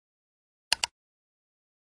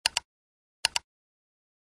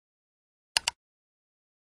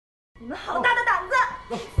你们好大的胆子！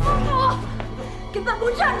放开我！给本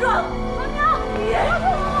宫站住！娘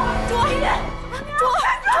娘，主！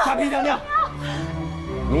嘉嫔娘娘，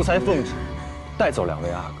奴才奉旨带走2位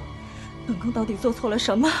阿哥。本宫到底做错了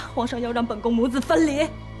什么？皇上要让本宫母子分离？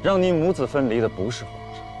让您母子分离的不是皇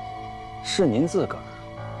上，是您自个儿。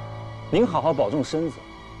您好好保重身子，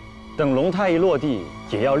等龙胎一落地，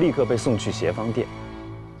也要立刻被送去协芳殿。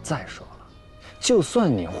再说了，就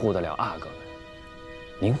算您护得了阿哥们，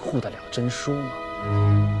您护得了真叔吗？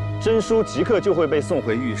真叔即刻就会被送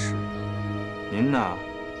回御史。您呐，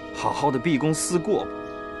好好的毕恭思过吧。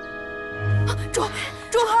主！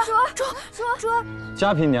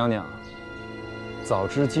嘉嫔娘娘，早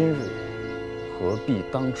知今日，何必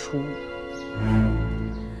当初呢？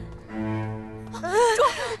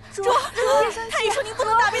主，太医说您不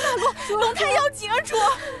能大病大怒，龙胎要紧啊！主，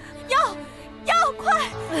要快！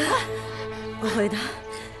不会的，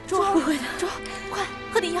主，不会的，主，快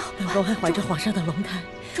喝点药。本宫还怀着皇上的龙胎，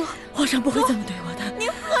主，皇上不会这么对我的。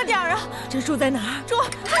您喝点啊！真叔在哪儿？主，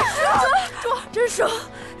真叔，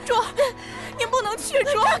主，您不能去，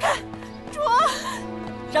主，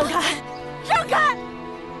让开，主，让开！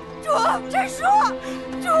主，真叔，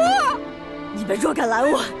主，你们若敢拦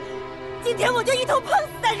我，今天我就一头碰死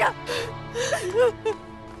在这儿！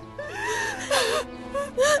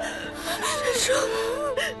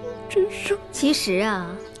真叔，其实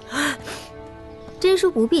啊，真叔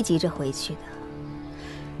不必急着回去的。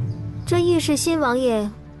这御史新王爷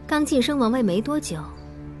刚晋升王位没多久，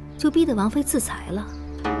就逼得王妃自裁了，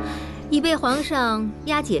已被皇上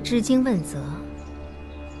押解至京问责。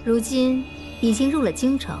如今已经入了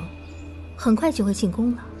京城，很快就会进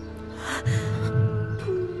宫了。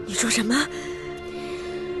你说什么？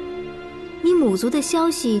你母族的消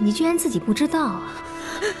息，你居然自己不知道啊？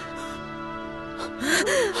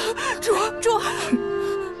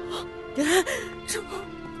主，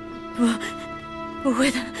不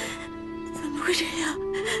会的，怎么会这样？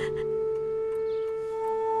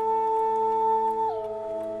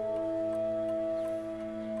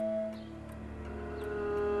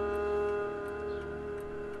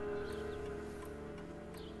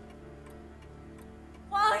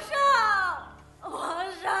皇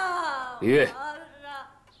上，李煜，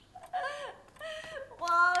皇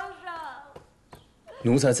上，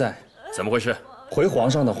奴才在。怎么回事？回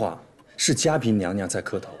皇上的话，是嘉嫔娘娘在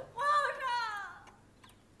磕头。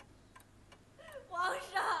皇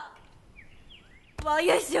上，王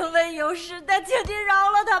爷行为有失，但请您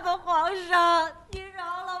饶了他吧，皇上，您饶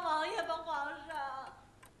了王爷吧，皇上。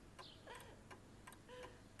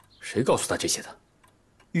谁告诉他这些的？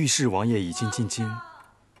御史王爷已经进京，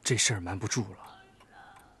这事儿瞒不住了。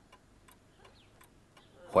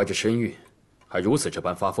怀着身孕，还如此这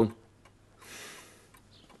般发疯。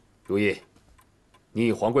如懿，你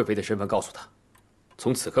以皇贵妃的身份告诉他，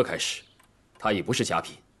从此刻开始，她已不是嘉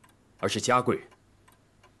嫔，而是嘉贵人。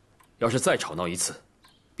要是再吵闹一次，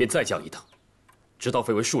便再降一等，直到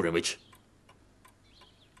废为庶人为止。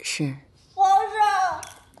是。皇上，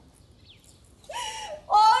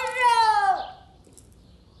皇上，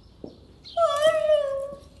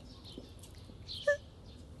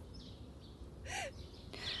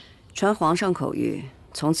传皇上口谕，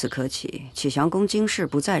从此刻起，启祥宫京氏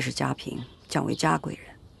不再是嘉嫔，降为嘉贵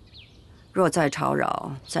人。若再吵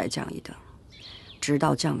扰，再降一等，直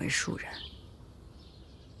到降为庶人。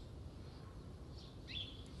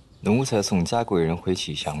奴才送嘉贵人回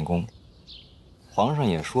启祥宫。皇上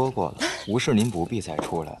也说过了，无事您不必再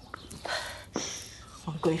出来了。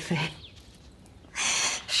皇贵妃，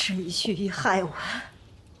是你蓄意害我，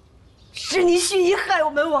是你蓄意害我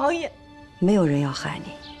们王爷。没有人要害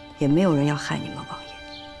你，也没有人要害你们王爷，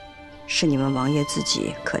是你们王爷自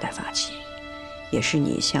己苛待法器，也是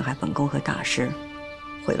你陷害本宫和大师，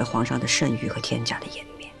毁了皇上的圣誉和天价的颜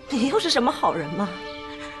面。你又是什么好人吗？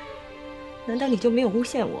难道你就没有诬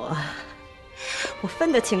陷我？我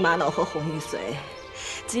分得清玛瑙和红玉髓，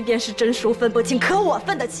即便是真叔分不清，可我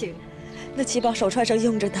分得清。那7宝手串上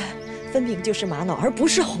用着的，分明就是玛瑙，而不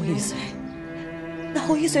是红玉髓。那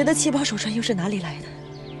红玉髓的7宝手串又是哪里来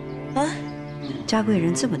的？啊？嘉贵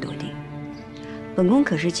人这么多定，本宫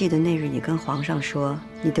可是记得那日你跟皇上说，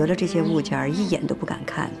你得了这些物件一眼都不敢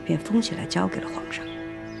看，便封起来交给了皇上。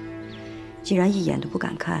既然一眼都不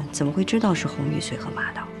敢看，怎么会知道是红玉髓和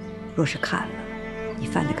玛瑙？若是看了，你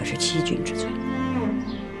犯的可是欺君之罪。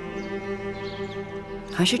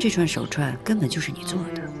还是这串手串根本就是你做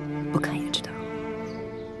的，不看也知道。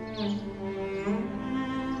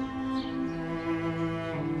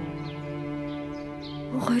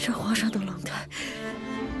我怀着皇上的龙胎，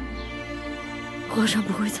皇上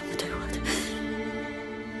不会这么对我的，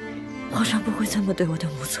皇上不会这么对我的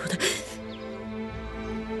母族的。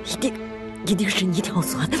一定是你挑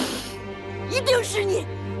唆的，一定是你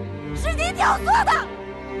挑唆的，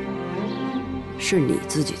是你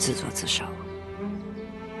自己自作自受。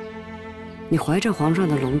你怀着皇上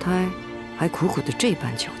的龙胎，还苦苦的这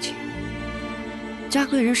般求情。嘉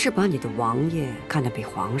贵人是把你的王爷看得比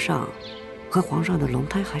皇上和皇上的龙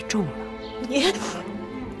胎还重了。你，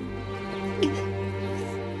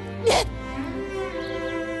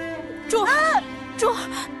主，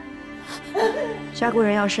嘉贵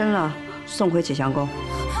人要生了，送回启祥宫。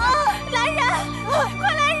来人，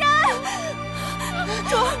快来人！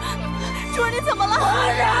主，你怎么了？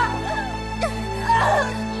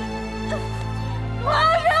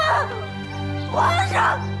皇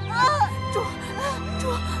上！主，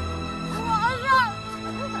皇上！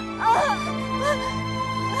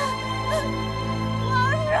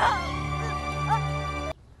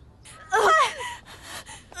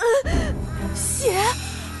血！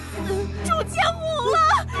主见母了，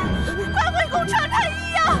快回宫穿太医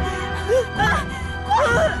呀！快！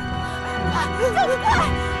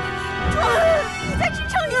主，你再支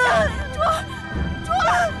撑一下！主，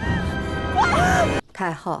快！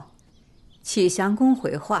太后，启祥宫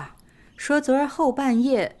回话说，昨儿后半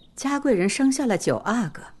夜嘉贵人生下了九阿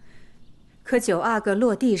哥，可九阿哥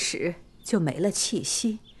落地时就没了气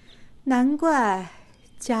息，难怪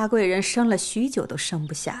嘉贵人生了许久都生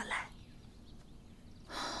不下来。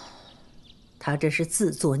她这是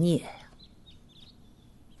自作孽呀！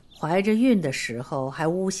怀着孕的时候还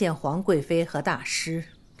诬陷皇贵妃和大师，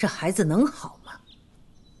这孩子能好吗？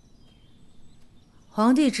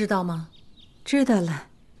皇帝知道吗？知道了，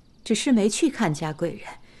只是没去看嘉贵人，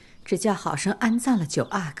只叫好生安葬了九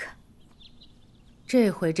阿哥。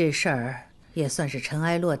这回这事儿也算是尘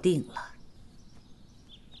埃落定了。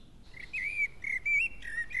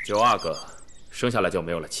九阿哥生下来就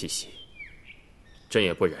没有了气息，朕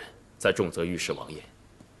也不忍再重责御史王爷，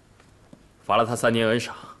罚了他3年恩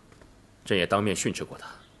赏，朕也当面训斥过他。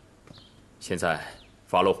现在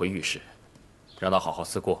发落回御史，让他好好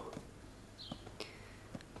思过。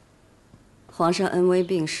皇上恩威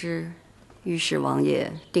并施，御史王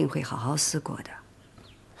爷定会好好思过的。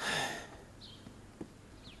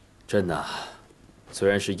朕呐，虽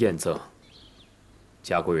然是验赠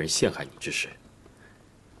嘉贵人陷害你之事，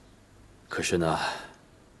可是呢，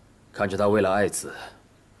看着他为了爱子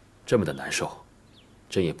这么的难受，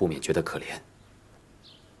朕也不免觉得可怜。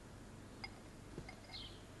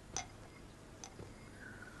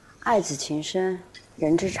爱子情深，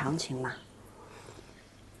人之常情嘛。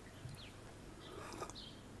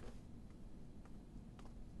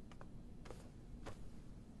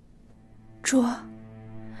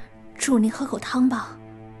主，您喝口汤吧。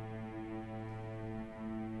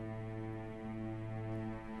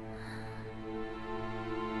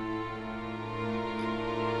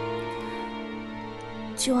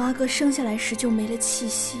九阿哥生下来时就没了气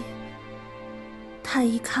息，太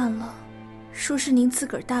医看了，说是您自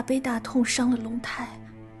个儿大悲大痛伤了龙胎，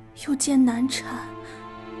又艰难产。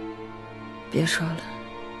别说了，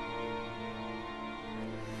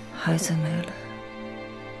孩子没了，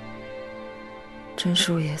真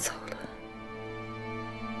叔也走了，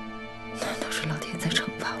难道是老天在惩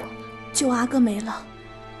罚我吗？九阿哥没了，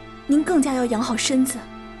您更加要养好身子。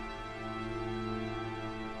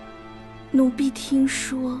奴婢听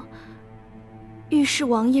说，御史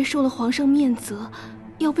王爷受了皇上面责，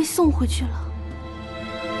要被送回去了。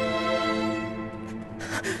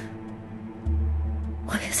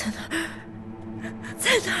王爷在哪儿？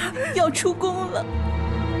在哪儿？要出宫了。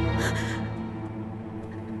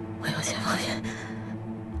我要见王爷，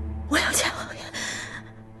我要见王爷。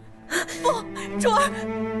不，主儿。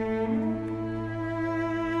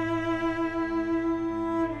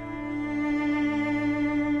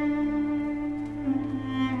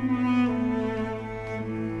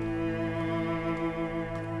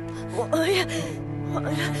王爷，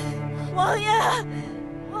王爷，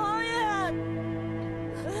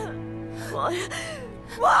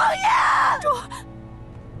主！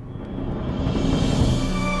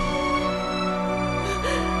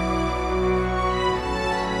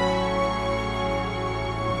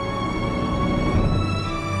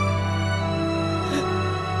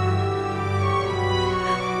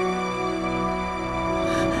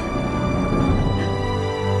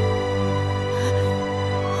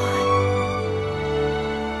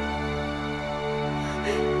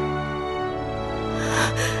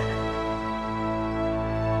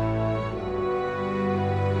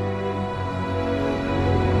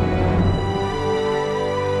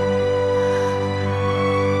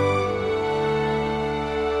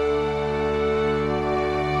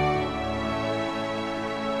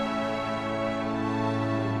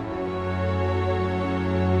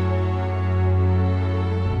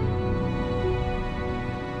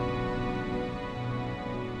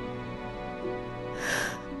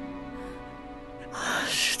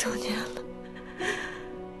多年了，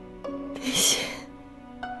林心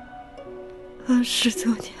，20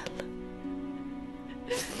多年了。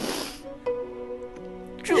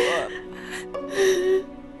主儿，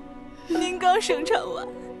您刚生产完，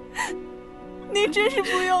您真是不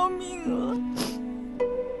要命了。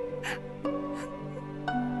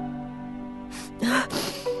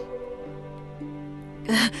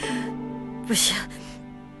不行，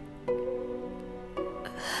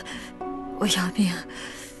我要命！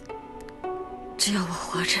只要我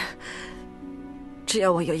活着，只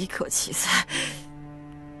要我有一口气在，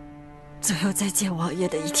总有再见王爷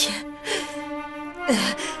的一天。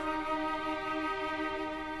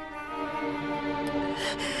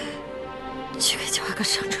去给9阿哥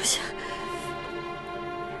上柱下，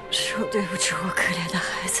说对不住我可怜的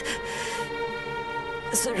孩子。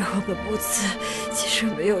虽然我们母子其实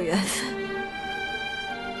没有缘分，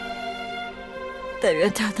但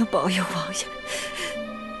愿他能保佑王爷。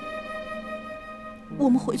我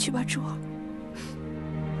们回去吧，主儿。